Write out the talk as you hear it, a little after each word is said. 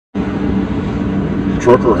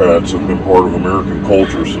Trucker hats have been part of American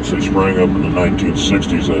culture since they sprang up in the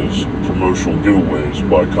 1960s as promotional giveaways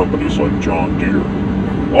by companies like John Deere.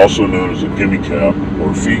 Also known as a gimme cap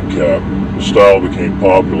or feed cap, the style became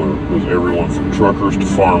popular with everyone from truckers to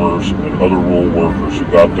farmers and other rural workers who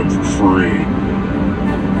got them for free,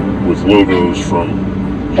 with logos from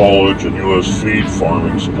haulage and U.S. feed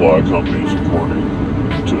farming supply companies, according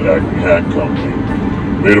to the Acme Hat Company.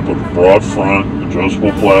 Made up of a broad front,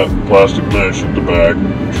 adjustable plastic mesh at the back,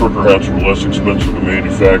 trucker hats were less expensive to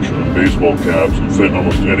manufacture than baseball caps and fit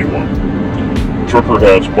almost anyone. Trucker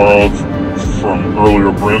hats borrowed from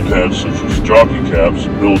earlier brimmed hats such as jockey caps,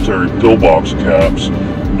 military pillbox caps,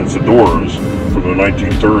 and fedoras from the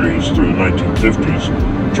 1930s through the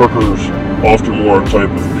 1950s. Truckers often wore a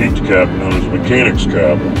type of peaked cap known as a mechanic's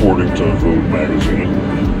cap, according to Vogue magazine.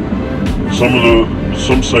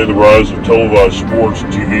 Some say the rise of televised sports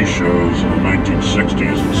and TV shows in the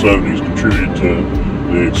 1960s and 70s contributed to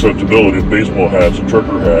the acceptability of baseball hats and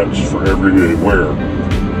trucker hats for everyday wear.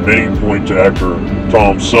 Many point to actor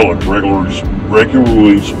Tom Selleck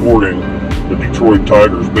regularly sporting the Detroit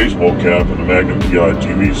Tigers baseball cap in the Magnum PI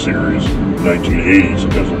TV series in the 1980s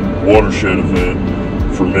as a watershed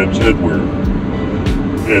event for men's headwear.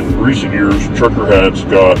 In recent years, trucker hats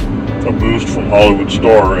got a boost from Hollywood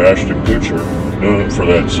star Ashton Kutcher, known for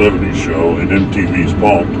that 70s show, and MTV's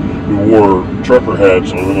Punk'd, who wore trucker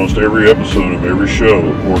hats on almost every episode of every show,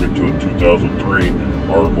 according to a 2003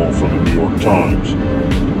 article from the New York Times.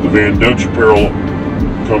 The Van Doech Apparel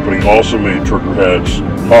Company also made trucker hats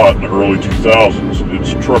hot in the early 2000s.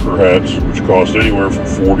 Its trucker hats, which cost anywhere from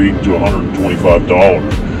 $40 to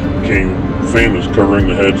 $125, became famous, covering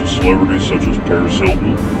the heads of celebrities such as Paris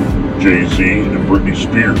Hilton, Jay-Z, and Britney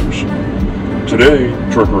Spears. Today,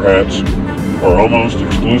 trucker hats are almost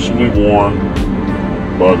exclusively worn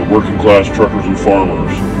by the working class truckers and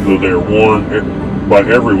farmers, though they are worn by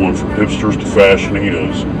everyone from hipsters to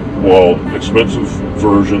fashionistas. While expensive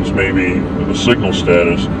versions may be the signal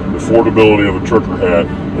status, the affordability of a trucker hat,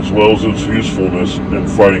 as well as its usefulness in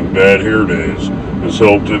fighting bad hair days, has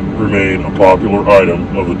helped it remain a popular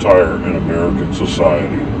item of attire in American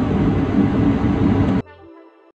society.